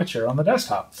 95% market share on the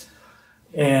desktop.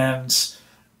 And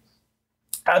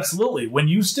Absolutely. When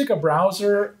you stick a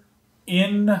browser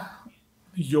in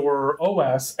your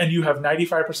OS and you have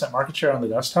 95% market share on the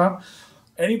desktop,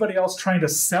 anybody else trying to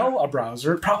sell a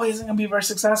browser probably isn't going to be very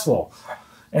successful.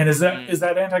 And is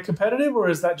that anti-competitive, or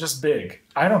is that just big?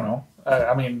 I don't know.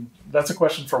 I mean, that's a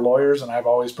question for lawyers, and I've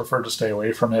always preferred to stay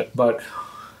away from it. But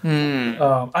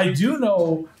I do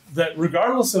know that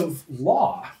regardless of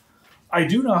law, I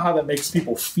do know how that makes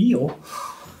people feel.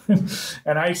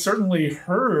 And I certainly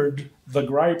heard the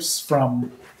gripes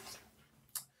from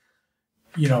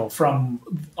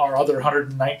our other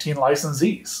 119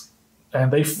 licensees.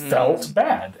 And they felt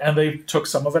bad, and they took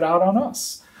some of it out on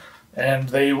us. And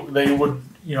they would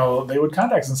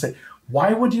contact us and say,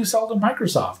 "Why would you sell to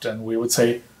Microsoft?" And we would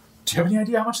say, "Do you have any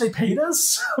idea how much they paid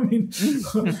us? I mean,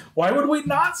 why would we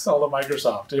not sell to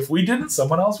Microsoft? If we didn't,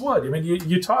 someone else would." I mean,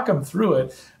 you talk them through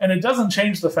it, and it doesn't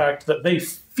change the fact that they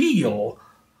feel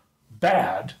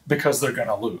bad because they're going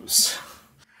to lose.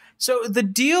 So the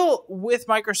deal with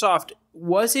Microsoft,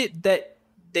 was it that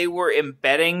they were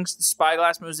embedding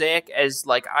Spyglass Mosaic as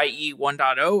like IE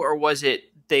 1.0, or was it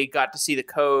they got to see the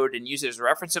code and use it as a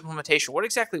reference implementation? What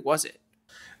exactly was it?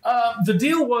 The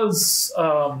deal was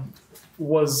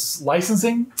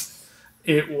licensing.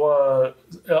 It was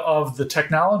of the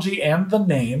technology and the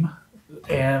name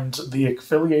and the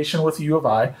affiliation with U of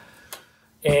I.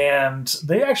 And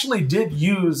they actually did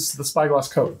use the Spyglass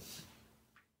code.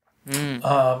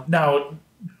 Now,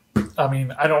 I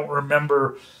mean, I don't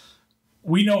remember.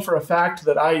 We know for a fact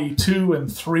that IE 2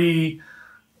 and 3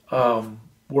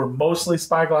 were mostly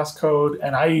Spyglass code,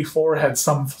 and IE 4 had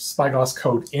some Spyglass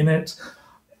code in it.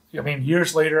 I mean,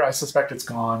 years later, I suspect it's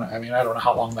gone. I mean, I don't know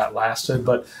how long that lasted,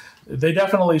 but they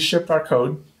definitely shipped our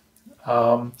code.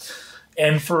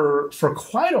 And for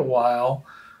quite a while,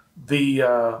 the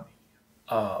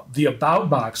About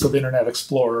box of Internet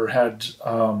Explorer had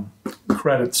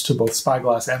credits to both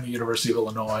Spyglass and the University of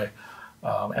Illinois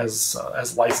as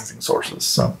licensing sources.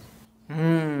 So,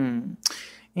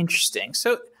 interesting.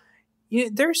 So,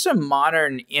 there's some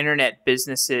modern internet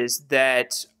businesses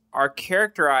that are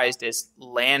characterized as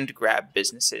land grab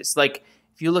businesses. Like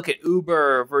if you look at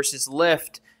Uber versus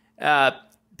Lyft,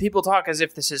 people talk as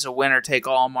if this is a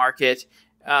winner-take-all market.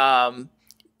 I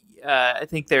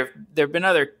think there have been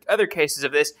other cases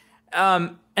of this,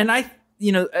 and I,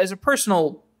 as a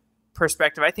personal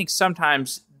perspective, I think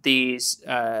sometimes these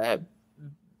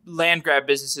land grab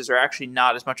businesses are actually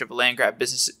not as much of a land grab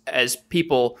business as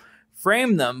people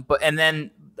frame them. But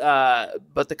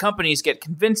the companies get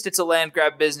convinced it's a land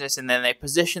grab business, and then they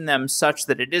position them such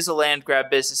that it is a land grab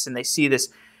business, and they see this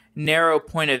narrow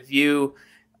point of view.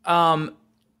 Was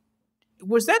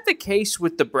that the case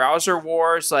with the browser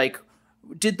wars? Like,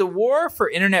 did the war for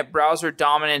internet browser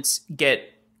dominance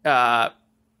get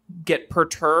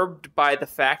perturbed by the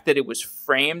fact that it was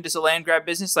framed as a land grab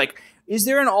business? Like, is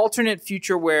there an alternate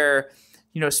future where,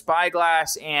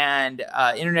 Spyglass and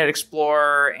Internet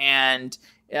Explorer and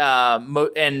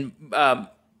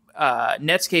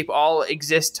Netscape all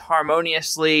exist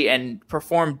harmoniously and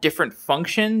perform different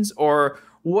functions, or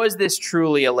was this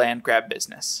truly a land grab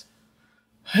business?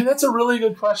 That's a really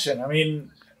good question. I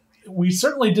mean, we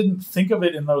certainly didn't think of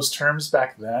it in those terms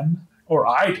back then, or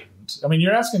I didn't. I mean,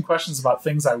 you're asking questions about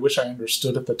things I wish I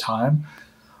understood at the time.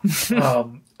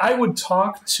 I would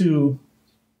talk to,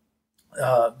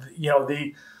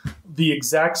 the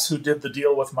execs who did the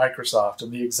deal with Microsoft,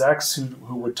 and the execs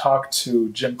who would talk to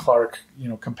Jim Clark,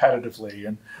 competitively.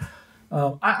 And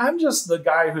I'm just the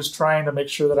guy who's trying to make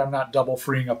sure that I'm not double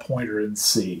freeing a pointer in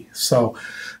C. So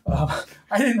I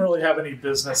didn't really have any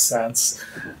business sense.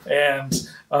 And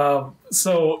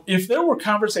so if there were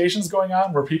conversations going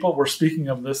on where people were speaking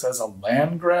of this as a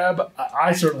land grab,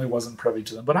 I certainly wasn't privy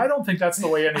to them. But I don't think that's the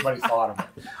way anybody thought of it.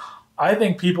 I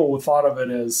think people would thought of it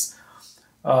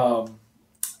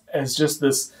as just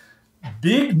this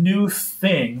big new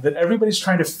thing that everybody's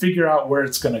trying to figure out where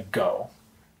it's going to go.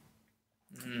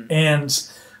 And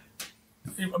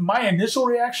my initial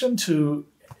reaction to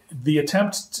any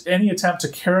attempt to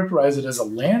characterize it as a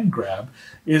land grab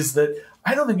is that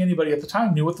I don't think anybody at the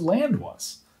time knew what the land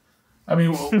was. I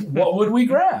mean, what would we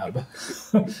grab?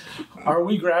 Are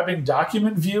we grabbing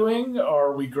document viewing?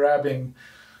 Are we grabbing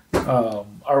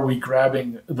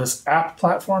this app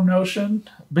platform notion?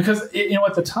 Because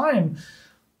at the time,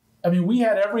 I mean, we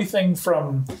had everything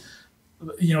from,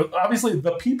 obviously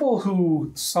the people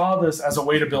who saw this as a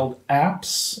way to build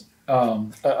apps,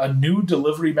 a new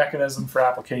delivery mechanism for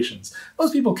applications,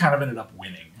 those people kind of ended up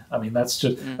winning. I mean, that's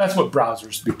what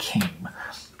browsers became.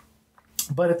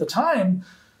 But at the time,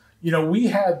 we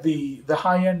had the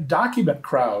high-end document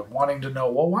crowd wanting to know,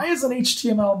 well, why isn't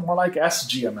HTML more like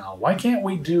SGML? Why can't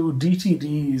we do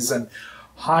DTDs? And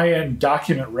high-end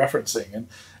document referencing.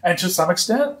 And to some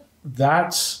extent,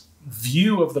 that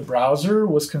view of the browser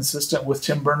was consistent with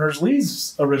Tim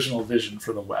Berners-Lee's original vision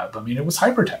for the web. I mean, it was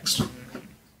hypertext.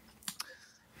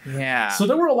 Yeah. So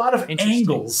there were a lot of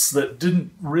angles that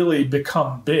didn't really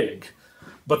become big,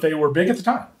 but they were big at the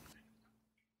time.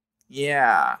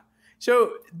 Yeah.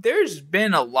 So there's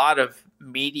been a lot of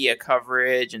media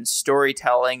coverage and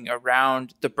storytelling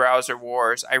around the browser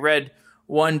wars. I read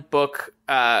one book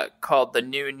called The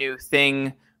New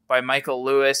Thing by Michael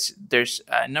Lewis. There's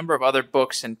a number of other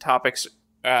books and topics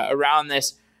around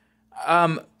this.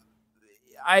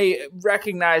 I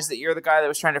recognize that you're the guy that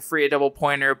was trying to free a double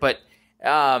pointer, but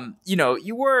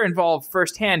you were involved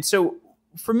firsthand. So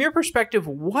from your perspective,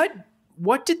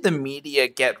 what did the media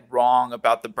get wrong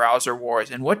about the browser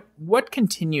wars, and what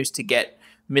continues to get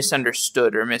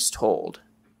misunderstood or mistold?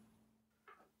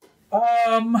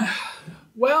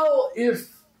 Well,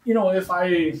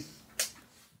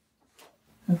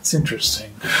 that's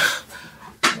interesting.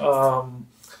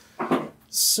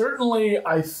 Certainly,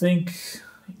 I think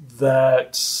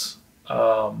that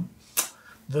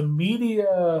the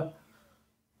media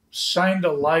shined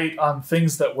a light on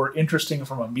things that were interesting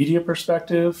from a media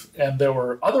perspective, and there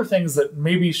were other things that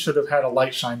maybe should have had a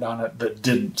light shined on it that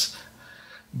didn't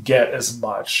get as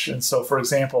much. And so, for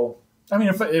example, I mean,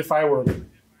 if I wanted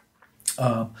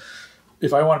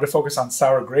to focus on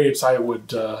sour grapes, I would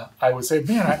say,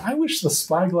 man, I wish the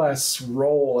Spyglass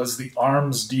role as the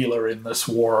arms dealer in this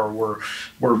war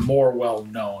were more well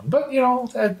known. But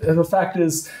the fact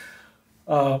is,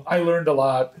 I learned a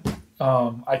lot.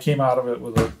 I came out of it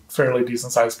with a fairly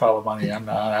decent sized pile of money.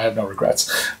 I have no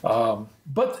regrets.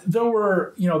 But there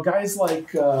were, guys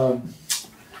like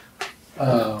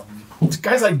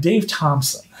Dave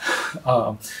Thompson.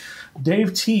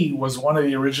 Dave T was one of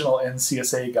the original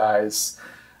NCSA guys.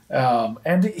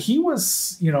 And he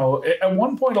was, at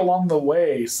one point along the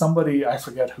way, somebody, I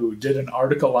forget who, did an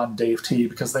article on Dave T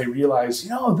because they realized,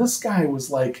 this guy was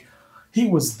like, he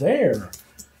was there.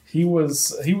 He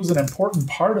was an important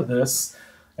part of this,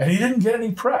 and he didn't get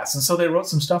any press. And so they wrote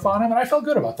some stuff on him, and I felt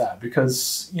good about that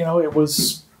because, it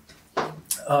was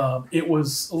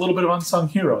a little bit of unsung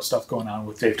hero stuff going on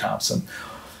with Dave Thompson.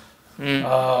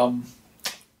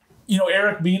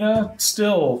 Eric Bina,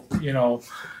 still,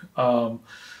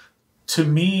 to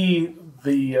me,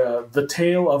 the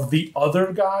tale of the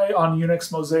other guy on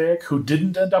Unix Mosaic who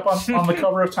didn't end up on the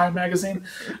cover of Time magazine,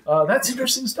 that's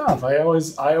interesting stuff. I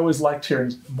always liked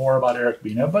hearing more about Eric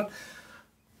Bina, but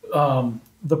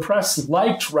the press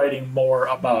liked writing more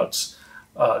about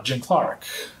Jim Clark,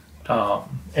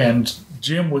 and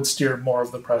Jim would steer more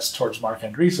of the press towards Mark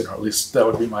Andreessen, or at least that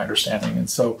would be my understanding. And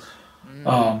so,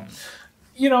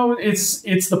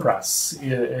 it's the press.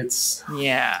 It's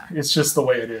just the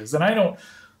way it is, and I don't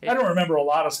remember a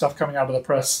lot of stuff coming out of the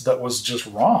press that was just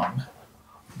wrong,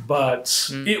 but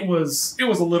it was a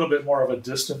little bit more of a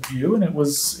distant view, and it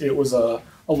was a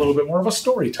little bit more of a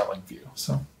storytelling view.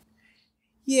 So,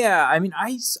 yeah, I mean,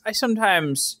 I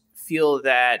sometimes feel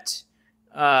that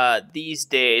these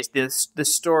days the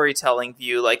storytelling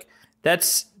view, like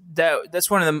that's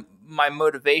one of my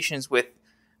motivations with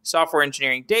Software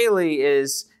Engineering Daily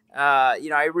is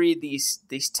I read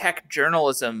these tech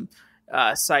journalism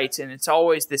sites, and it's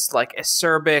always this like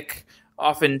acerbic,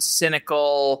 often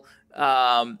cynical,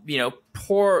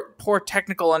 poor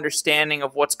technical understanding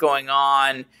of what's going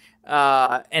on,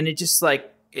 and it just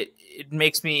like it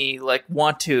makes me like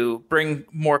want to bring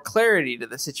more clarity to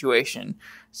the situation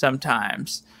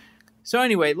sometimes. So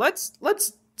anyway, let's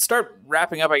start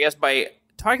wrapping up, I guess, by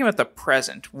talking about the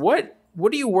present. What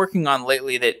are you working on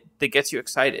lately that gets you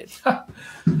excited?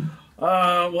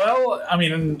 Well, I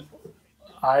mean,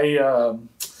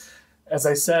 as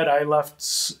I said, I left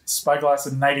Spyglass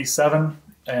in '97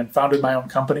 and founded my own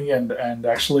company, and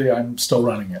actually I'm still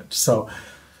running it. So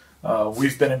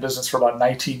we've been in business for about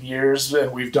 19 years,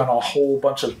 and we've done a whole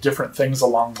bunch of different things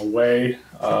along the way.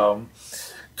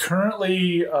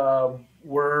 Currently,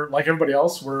 we're like everybody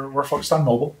else. We're focused on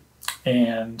mobile,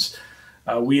 and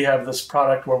we have this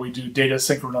product where we do data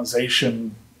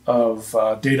synchronization of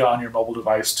data on your mobile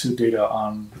device to data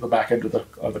on the back end of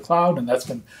the cloud, and that's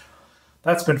been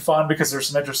fun because there's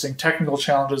some interesting technical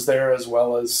challenges there, as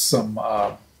well as some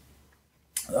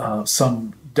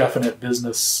definite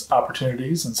business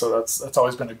opportunities, and so that's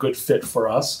always been a good fit for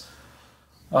us.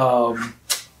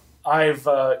 I've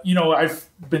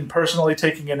been personally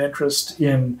taking an interest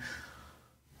in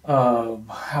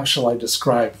how shall I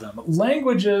describe them?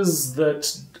 Languages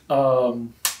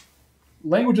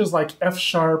like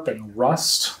F# and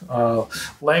Rust,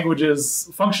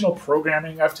 functional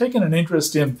programming. I've taken an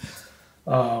interest in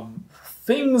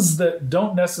things that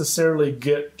don't necessarily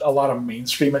get a lot of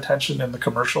mainstream attention in the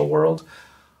commercial world.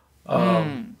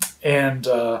 And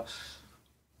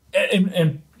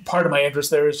part of my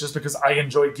interest there is just because I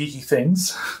enjoy geeky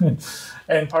things.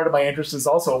 And part of my interest is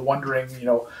also wondering,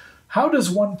 how does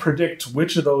one predict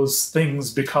which of those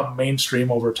things become mainstream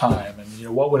over time? And,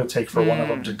 what would it take for one of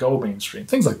them to go mainstream?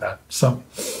 Things like that. So,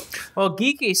 well,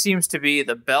 geeky seems to be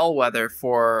the bellwether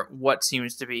for what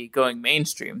seems to be going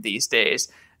mainstream these days.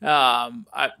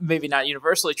 Maybe not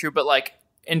universally true, but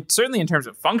certainly in terms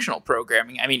of functional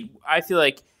programming. I mean, I feel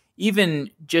like even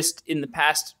just in the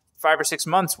past 5 or 6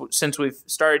 months since we've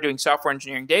started doing Software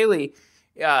Engineering Daily,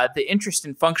 the interest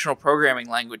in functional programming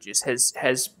languages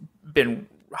has been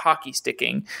hockey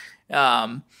sticking.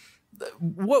 Why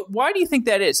do you think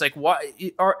that is?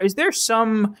 Is there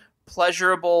some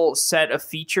pleasurable set of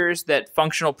features that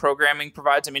functional programming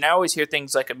provides? I mean, I always hear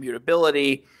things like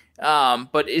immutability,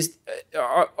 but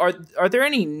are there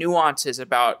any nuances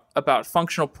about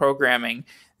functional programming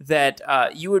that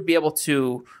you would be able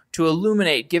to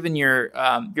illuminate given your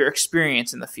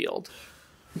experience in the field?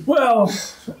 Well,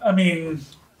 I mean,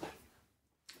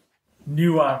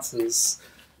 nuances.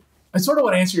 I sort of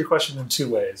want to answer your question in two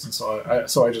ways, and so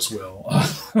I just will.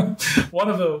 One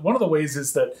of the ways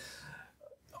is that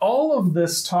all of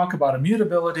this talk about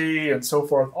immutability and so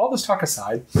forth, all this talk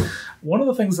aside, one of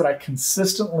the things that I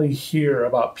consistently hear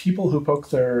about people who poke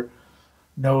their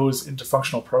nose into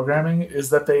functional programming is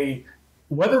that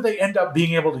whether they end up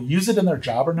being able to use it in their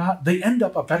job or not, they end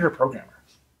up a better programmer.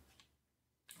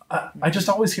 I just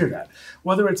always hear that.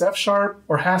 Whether it's F#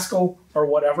 or Haskell or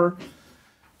whatever,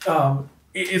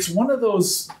 it's one of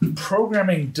those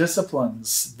programming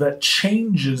disciplines that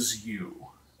changes you.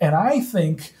 And I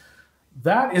think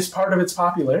that is part of its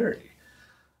popularity.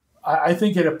 I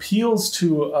think it appeals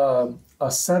to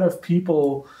a set of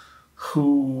people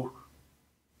who,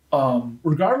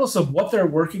 regardless of what they're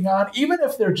working on, even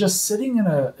if they're just sitting in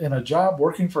a job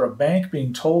working for a bank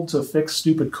being told to fix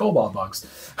stupid COBOL bugs,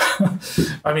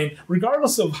 I mean,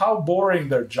 regardless of how boring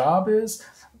their job is,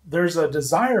 there's a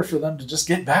desire for them to just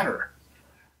get better.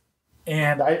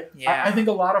 And I think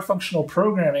a lot of functional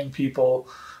programming people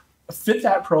fit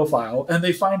that profile, and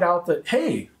they find out that,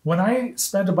 hey, when I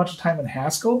spent a bunch of time in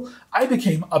Haskell, I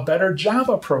became a better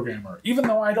Java programmer, even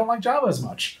though I don't like Java as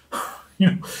much.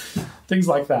 Things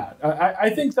like that. I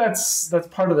think that's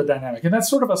part of the dynamic, and that's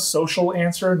sort of a social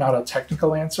answer, not a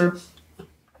technical answer.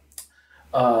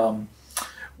 But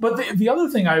the other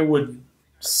thing I would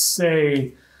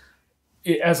say,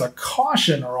 as a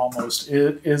caution, or almost,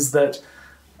 is that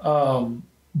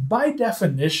by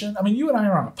definition, I mean, you and I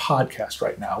are on a podcast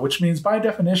right now, which means by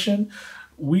definition,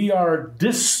 we are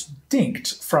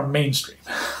distinct from mainstream.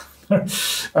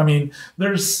 I mean,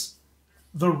 there's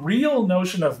the real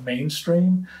notion of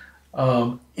mainstream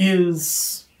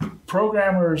is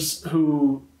programmers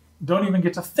who don't even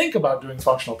get to think about doing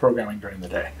functional programming during the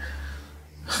day.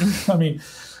 I mean,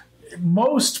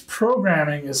 most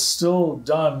programming is still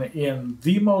done in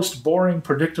the most boring,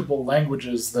 predictable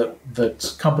languages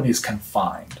that companies can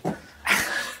find.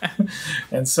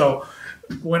 And so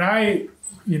when I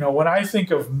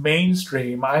think of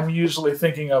mainstream, I'm usually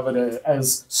thinking of it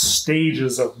as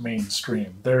stages of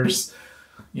mainstream. There's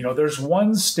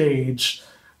one stage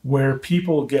where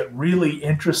people get really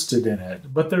interested in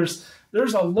it, but there's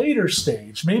a later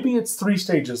stage, maybe it's 3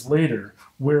 stages later,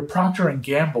 where Procter &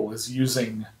 Gamble is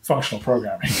using functional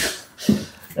programming.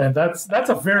 And that's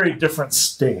a very different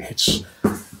stage.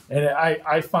 And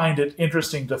I find it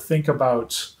interesting to think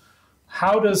about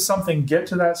how does something get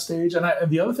to that stage. And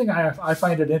the other thing I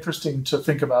find it interesting to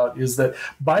think about is that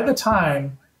by the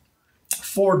time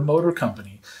Ford Motor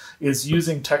Company is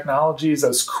using technologies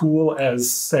as cool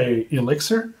as, say,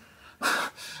 Elixir,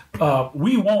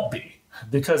 we won't be,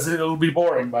 because it'll be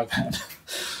boring by then.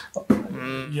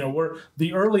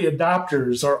 The early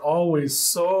adopters are always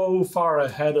so far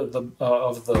ahead of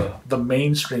the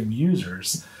mainstream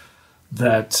users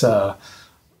that I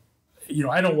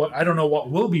don't know what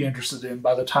we'll be interested in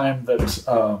by the time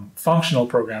that functional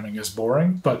programming is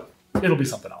boring, but it'll be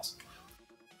something else.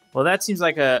 Well, that seems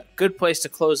like a good place to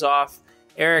close off.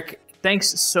 Eric, thanks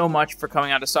so much for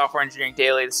coming on to Software Engineering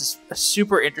Daily. This is a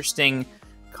super interesting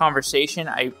conversation.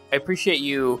 I appreciate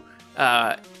you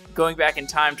going back in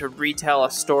time to retell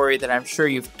a story that I'm sure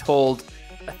you've told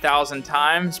 1,000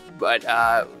 times, but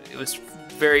it was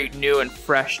very new and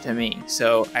fresh to me.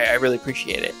 So I really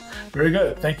appreciate it. Very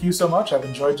good. Thank you so much. I've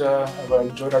enjoyed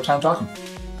our time talking.